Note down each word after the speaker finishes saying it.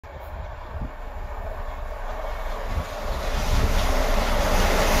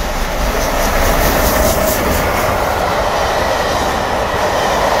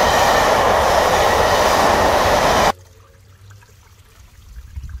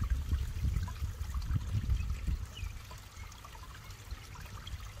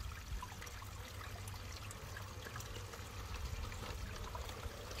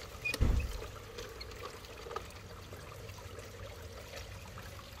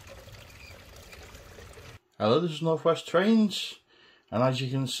Hello, this is Northwest Trains, and as you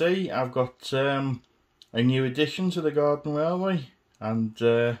can see I've got a new addition to the Garden Railway, and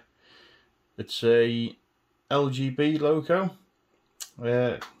it's a LGB Loco.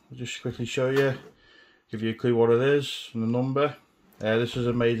 I'll just quickly show you, give you a clue what it is and the number. This is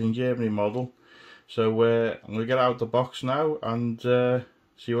a made in Germany model, so I'm going to get out the box now and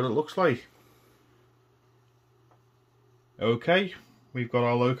see what it looks like. Okay, we've got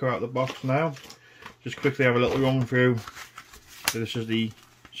our Loco out of the box now. Just quickly have a little run through. So this is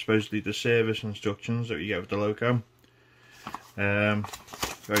supposedly the service instructions that you get with the Loco.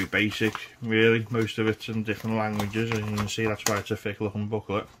 Very basic really, most of it's in different languages, as you can see. That's why it's a thick looking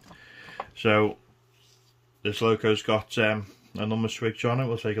booklet. So this Loco's got a number switch on it,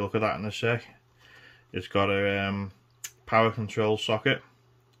 we'll take a look at that in a sec. It's got a power control socket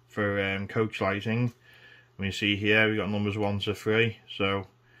for coach lighting. And you see here we've got numbers 1 to 3, so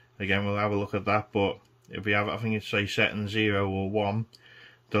again we'll have a look at that, but if we have, I think it's say setting 0 or 1,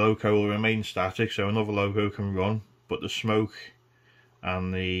 the Loco will remain static, so another Loco can run, but the smoke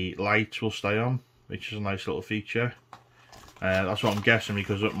and the lights will stay on, which is a nice little feature. That's what I'm guessing,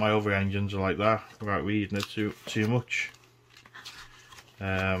 because my other engines are like that, without reading it too much.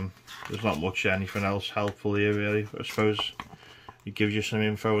 There's not much anything else helpful here really. I suppose it gives you some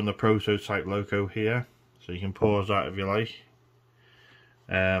info on the prototype Loco here, so you can pause that if you like.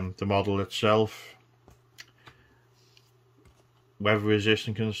 The model itself, weather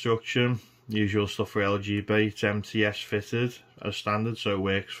resistant construction, usual stuff for LGB. It's MTS fitted as standard, so it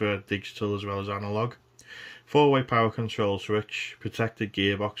works for digital as well as analog. 4-way power control switch, protected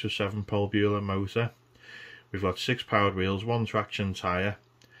gearbox with 7-pole Buehler motor. We've got 6 powered wheels, 1 traction tyre.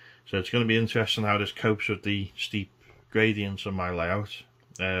 So it's going to be interesting how this copes with the steep gradients of my layout.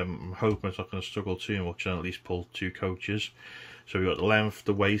 I'm hoping it's not going to struggle too much and at least pull 2 coaches. So we've got the length,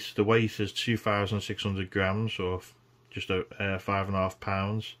 the weight. The weight is 2,600 grams, or just 5.5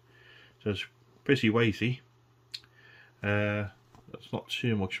 pounds. So it's pretty weighty. That's not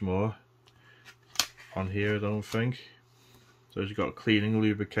too much more on here, I don't think. So you've got cleaning,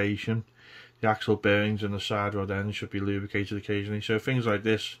 lubrication. The axle bearings and the side rod end should be lubricated occasionally. So things like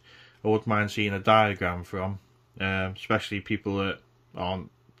this, I wouldn't mind seeing a diagram from, especially people that aren't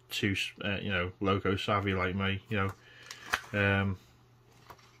too, Loco savvy like me.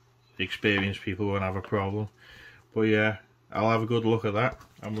 Experienced people won't have a problem, but yeah, I'll have a good look at that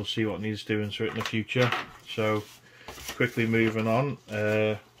and we'll see what needs doing to it in the future. So quickly moving on,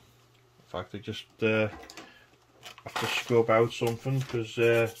 in fact I just have to scrub out something, because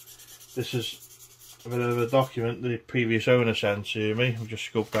this is a bit of a document the previous owner sent to me. I've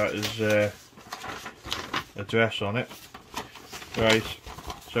just scubbed out his address on it. Right,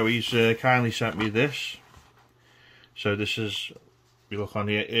 so he's kindly sent me this. So this is, we look on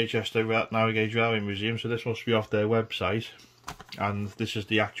the Chester Navigation Railway Museum, so this must be off their website, and this is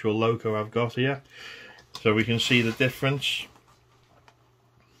the actual Loco I've got here. So we can see the difference.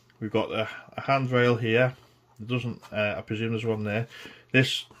 We've got a handrail here. It doesn't, I presume there's one there.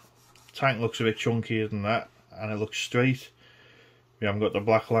 This tank looks a bit chunkier than that, and it looks straight. We haven't got the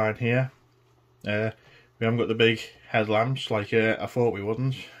black line here. We haven't got the big headlamps like I thought we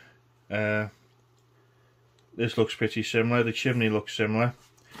wouldn't. This looks pretty similar, the chimney looks similar,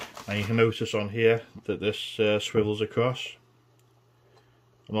 and you can notice on here that this swivels across.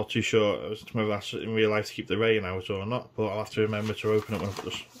 I'm not too sure whether that's in real life to keep the rain out or not, but I'll have to remember to open it when I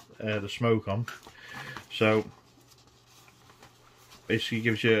put the smoke on. So basically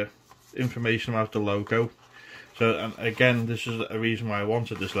gives you information about the Loco. So, and again, this is a reason why I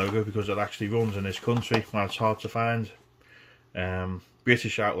wanted this Loco, because it actually runs in this country. Now it's hard to find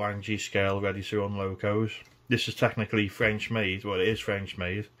British outline G-scale ready to run Locos. This is technically French made, well it is French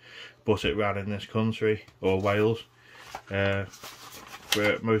made, but it ran in this country, or Wales,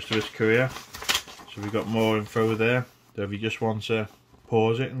 for most of its career. So we've got more info there, so if you just want to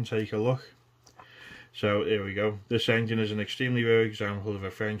pause it and take a look. So here we go. This engine is an extremely rare example of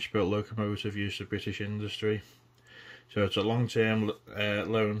a French built locomotive used for British industry. So it's a long-term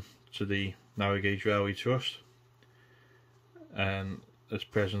loan to the Navigation Railway Trust and its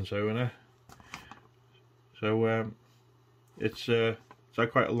present owner. So it's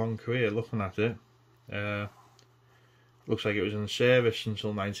had quite a long career looking at it. Looks like it was in service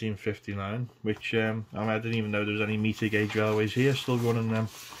until 1959, which I didn't even know there was any meter gauge railways here still running them.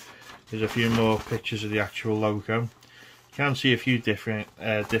 There's a few more pictures of the actual Loco. You can see a few different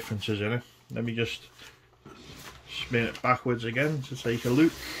differences in it. Let me just spin it backwards again to take a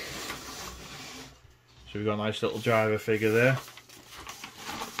look. So we've got a nice little driver figure there.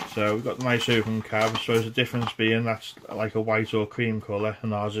 So we've got the nice open cab. I suppose the difference being that's like a white or cream colour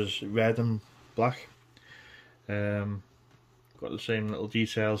and ours is red and black. Got the same little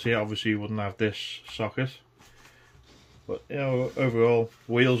details here. Obviously you wouldn't have this socket, but you know, overall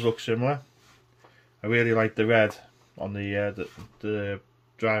wheels look similar. I really like the red on the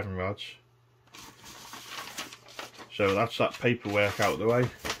driving rods. So that's that paperwork out of the way.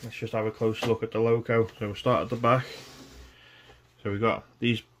 Let's just have a close look at the Loco. So we'll start at the back. So we've got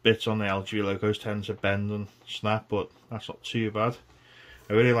these bits on the LGB locos tend to bend and snap, but that's not too bad.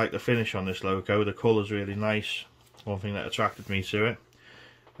 I really like the finish on this Loco. The colour's really nice. One thing that attracted me to it.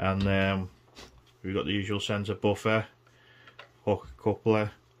 And we've got the usual centre buffer, hook coupler,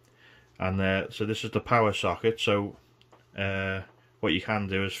 and so this is the power socket. So what you can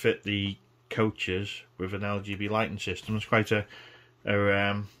do is fit the coaches with an LGB lighting system. It's quite a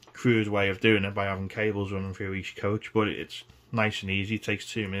crude way of doing it by having cables running through each coach, but it's nice and easy. It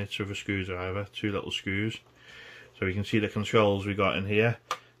takes 2 minutes with a screwdriver, 2 little screws. So you can see the controls we got in here.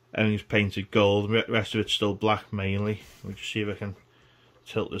 Everything's painted gold, the rest of it's still black mainly. We'll just see if I can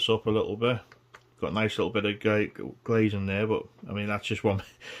tilt this up a little bit. Got a nice little bit of glaze in there, but I mean that's just one.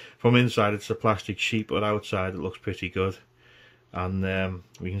 From inside it's a plastic sheet, but outside it looks pretty good. And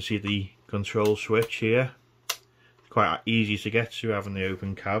we can see the control switch here. It's quite easy to get to having the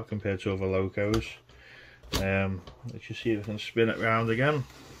open cab compared to other Locos. Let's just see if I can spin it round again.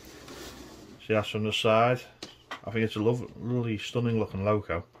 See, that's from the side. I think it's a lovely, stunning looking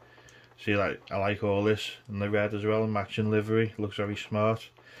Loco. See, I like all this, and the red as well, matching livery. Looks very smart,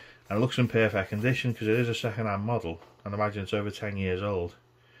 and it looks in perfect condition because it is a second-hand model, and I imagine it's over 10 years old.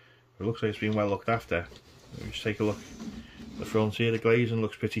 It looks like it's been well looked after. Let me just take a look at the front here. The glazing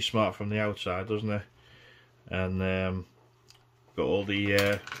looks pretty smart from the outside, doesn't it? And got all the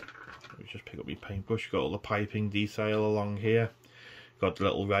let me just pick up my paintbrush. Got all the piping detail along here. Got the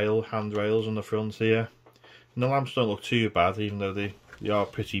little handrails on the front here. And the lamps don't look too bad, even though they are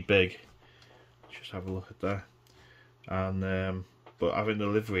pretty big. Let's just have a look at that. And but I think the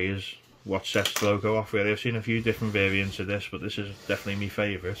livery is what sets the Loco off really. I've seen a few different variants of this, but this is definitely my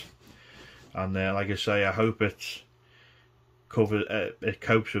favourite. And like I say, I hope it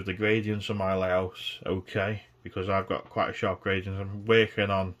copes with the gradients on my layout okay, because I've got quite a sharp gradient. I'm working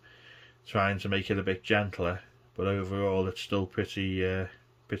on trying to make it a bit gentler, but overall it's still pretty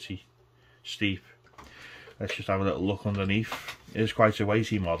steep. Let's just have a little look underneath. It is quite a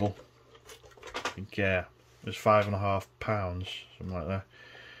weighty model. I think it's 5.5 pounds, something like that.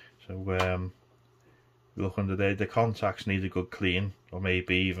 So look under there, the contacts need a good clean, or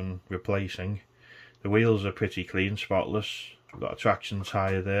maybe even replacing. The wheels are pretty clean, spotless. We've got a traction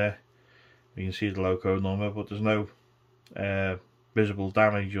tyre there. You can see the Loco number, but there's no visible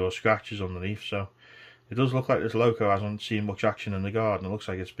damage or scratches underneath. So it does look like this Loco hasn't seen much action in the garden. It looks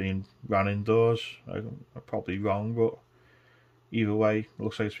like it's been ran indoors. I'm probably wrong, but either way, it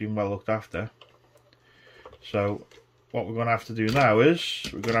looks like it's been well looked after. So what we're going to have to do now is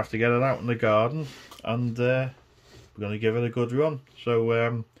we're going to have to get it out in the garden, and we're going to give it a good run.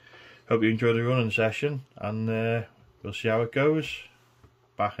 So hope you enjoyed the running session, and we'll see how it goes.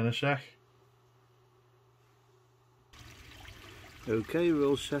 Back in a sec. Okay, we're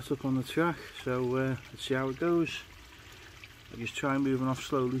all set up on the track, so let's see how it goes. I'll just try moving off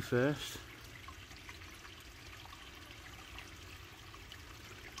slowly first.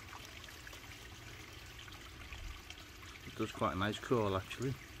 It does quite a nice crawl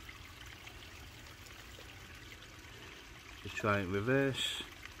actually. Just try it in reverse.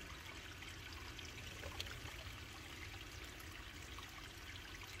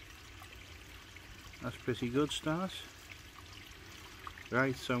 That's pretty good start.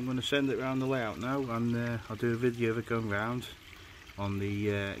 Right, so I'm going to send it around the layout now, and I'll do a video of it going round on the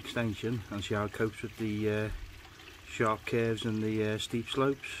extension and see how it copes with the sharp curves and the steep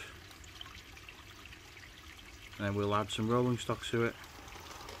slopes. And then we'll add some rolling stock to it.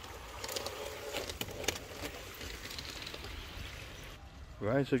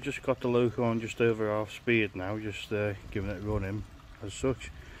 Right, so I've just got the Loco on just over half speed now, just giving it a run in as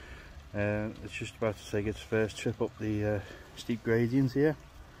such. It's just about to take its first trip up the steep gradient here.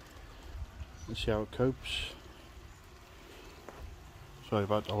 Let's see how it copes. Sorry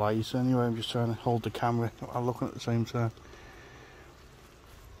about the light anyway, I'm just trying to hold the camera while looking at the same time.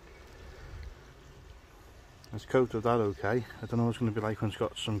 It's coped with that okay. I don't know what it's going to be like when it's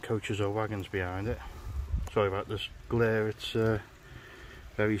got some coaches or wagons behind it. Sorry about this glare, it's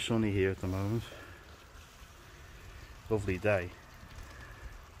very sunny here at the moment. Lovely day.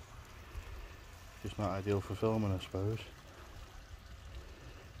 Just not ideal for filming, I suppose.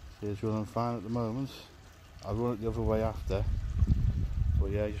 See, it's running fine at the moment. I'll run it the other way after.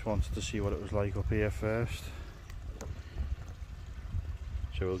 But yeah, I just wanted to see what it was like up here first.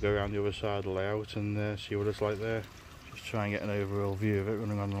 So we'll go around the other side of the layout and see what it's like there. Just try and get an overall view of it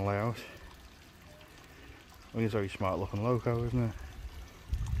running on the layout. I think it's a very smart looking Loco, isn't it?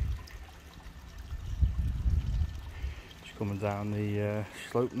 Just coming down the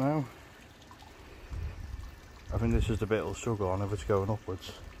slope now. I think this is the bit it'll struggle on if it's going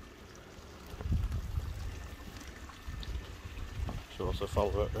upwards. So let's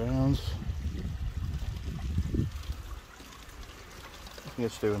follow it around. I think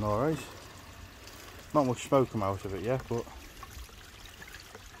it's doing alright. Not much smoke come out of it yet, but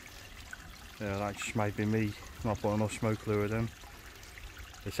yeah, that just might be me not putting enough smoke fluid in.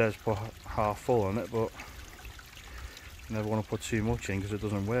 It says put half full on it, but you never want to put too much in because it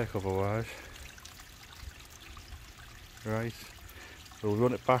doesn't work otherwise. Right, we'll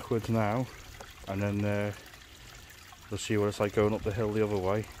run it backwards now, and then we'll see what it's like going up the hill the other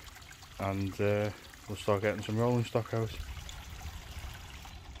way, and we'll start getting some rolling stock out.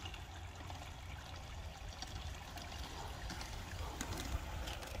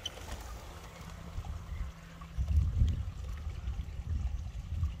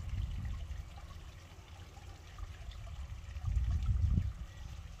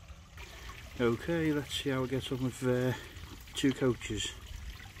 Okay, let's see how it gets on with 2 coaches.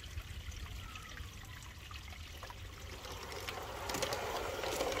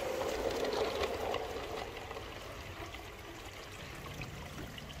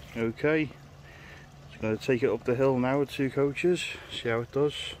 Okay, just going to take it up the hill now with 2 coaches, see how it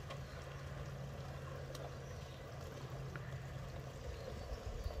does.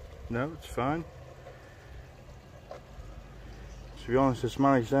 No, it's fine. To be honest, it's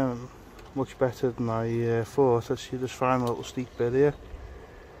managed them much better than I thought. Let's see this final little steep bit here.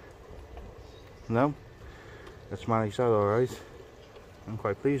 No, it's managed that alright. I'm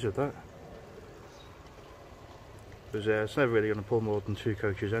quite pleased with that. Because it's never really going to pull more than 2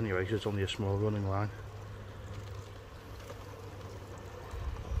 coaches anyway, because it's only a small running line.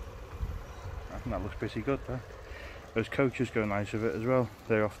 I think that looks pretty good there. Those coaches go nice with it as well.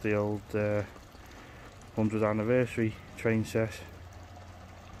 They're off the old 100th anniversary train set.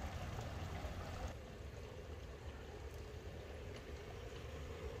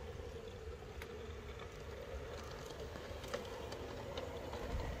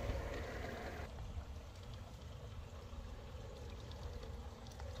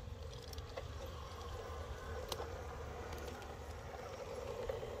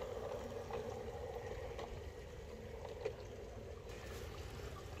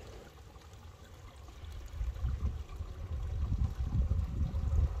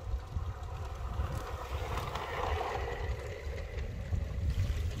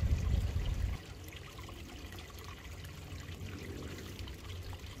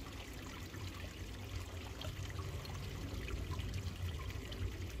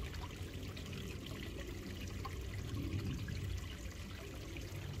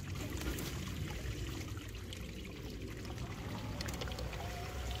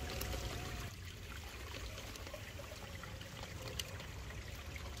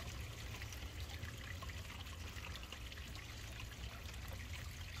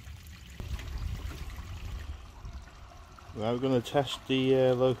 Well, we're going to test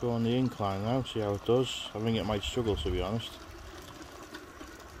the Loco on the incline now, see how it does. I think it might struggle, to be honest.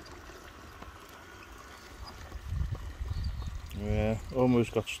 Yeah,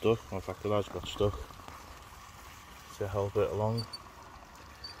 almost got stuck. In fact, it has got stuck to help it along.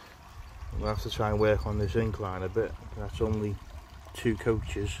 We'll have to try and work on this incline a bit. That's only 2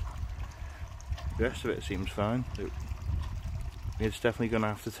 coaches. The rest of it seems fine. It's definitely going to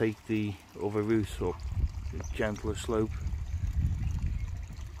have to take the other route up, the gentler slope.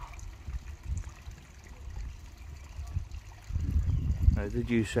 I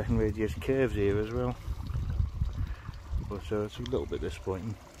did use second radius curves here as well, but so it's a little bit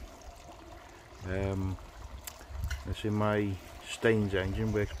disappointing. This in my Staines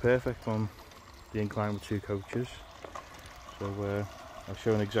engine works perfect on the incline with 2 coaches, so I'll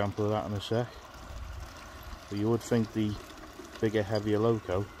show an example of that in a sec. But you would think the bigger, heavier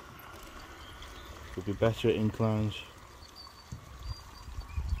Loco would be better at inclines.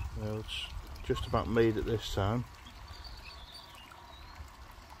 Well, it's just about made it this time.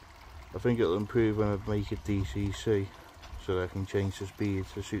 I think it'll improve when I make it DCC, so that I can change the speed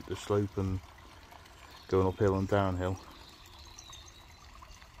to suit the slope and going uphill and downhill.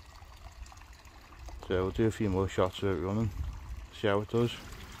 So we'll do a few more shots of it running, see how it does.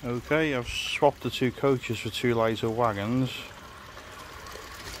 Okay, I've swapped the 2 coaches for 2 lighter wagons,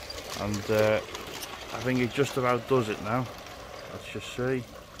 and I think it just about does it now. Let's just see.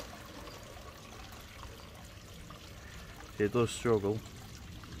 It does struggle.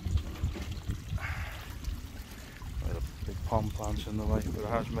 pond plants in the way, but it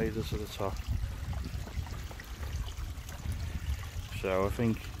has made it to the top. So I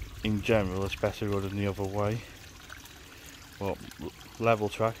think in general it's better running the other way, but level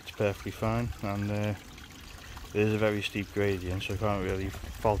track it's perfectly fine, and it is a very steep gradient, so I can't really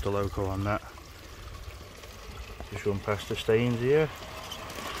fault the Loco on that. Just run past the stains here.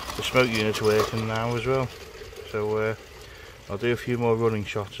 The smoke unit's working now as well, so I'll do a few more running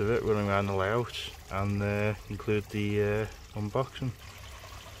shots of it, running around the layout, and include the unboxing.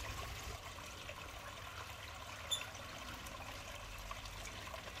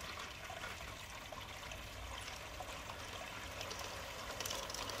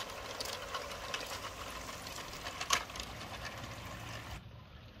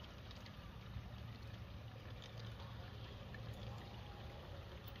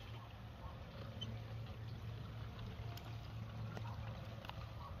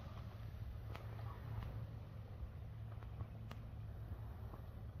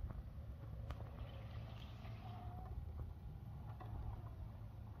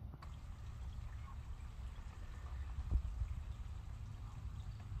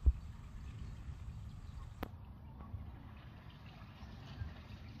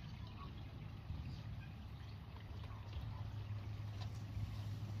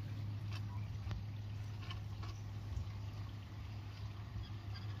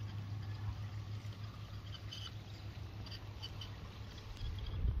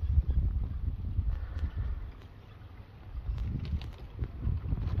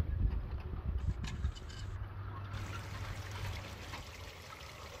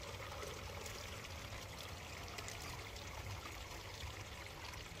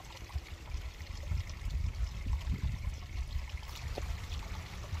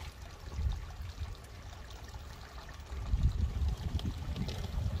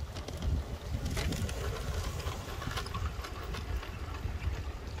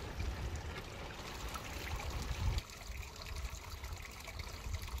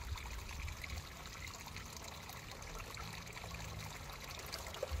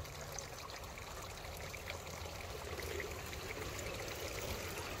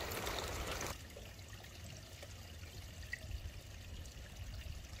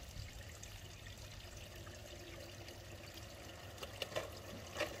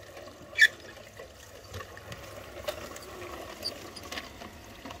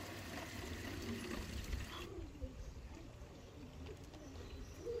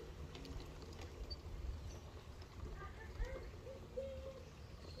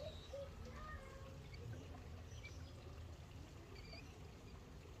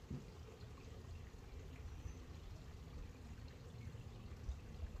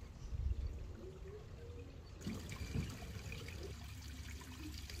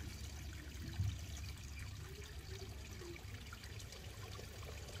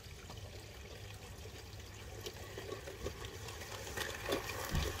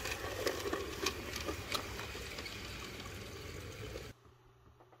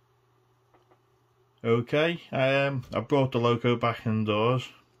 Okay, I brought the Loco back indoors.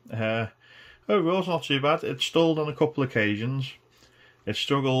 Overall it's not too bad. It stalled on a couple of occasions. It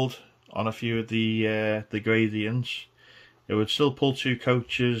struggled on a few of the gradients. It would still pull two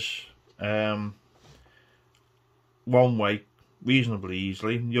coaches one way reasonably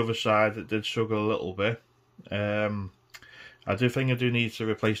easily. The other side it did struggle a little bit. I do think I do need to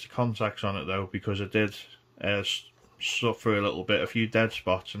replace the contacts on it though, because it did suffer a little bit, a few dead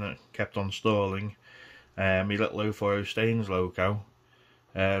spots, and it kept on stalling. My little 040 stains Loco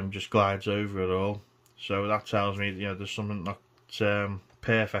just glides over it all, so that tells me, you know, there's something not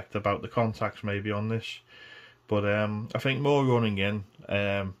perfect about the contacts maybe on this. But I think more running in,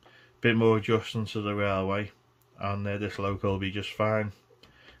 bit more adjusting to the railway, and this Loco will be just fine.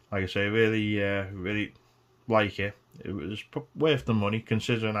 Like I say, really like it. It was worth the money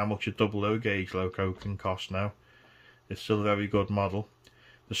considering how much a double O gauge Loco can cost now. It's still a very good model.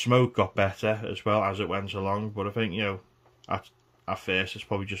 The smoke got better as well as it went along, but I think, you know, at first it's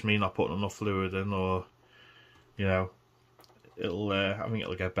probably just me not putting enough fluid in, or, you know, it'll I think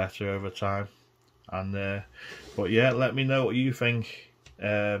it'll get better over time. And but yeah, let me know what you think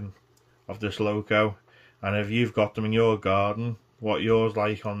of this Loco, and if you've got them in your garden, what yours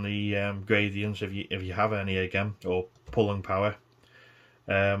like on the gradients, if you have any again, or pulling power.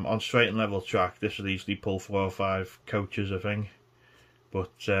 On straight and level track this would easily pull 4 or 5 coaches I think,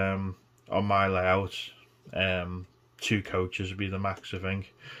 but on my layout 2 coaches would be the max I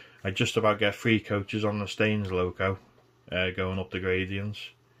think. I just about get 3 coaches on the stains Loco going up the gradients.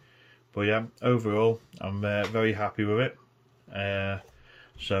 But yeah, overall I'm very happy with it.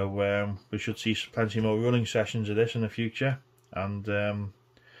 So we should see plenty more running sessions of this in the future. And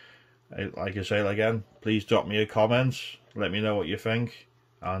like I say again, please drop me a comment, let me know what you think,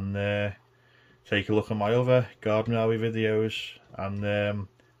 and take a look at my other garden hobby videos, and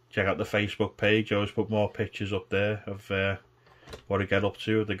check out the Facebook page. I always put more pictures up there of what I get up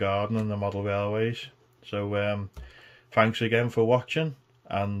to with the garden and the model railways. So thanks again for watching,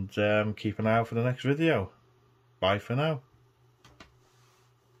 and keep an eye out for the next video. Bye for now.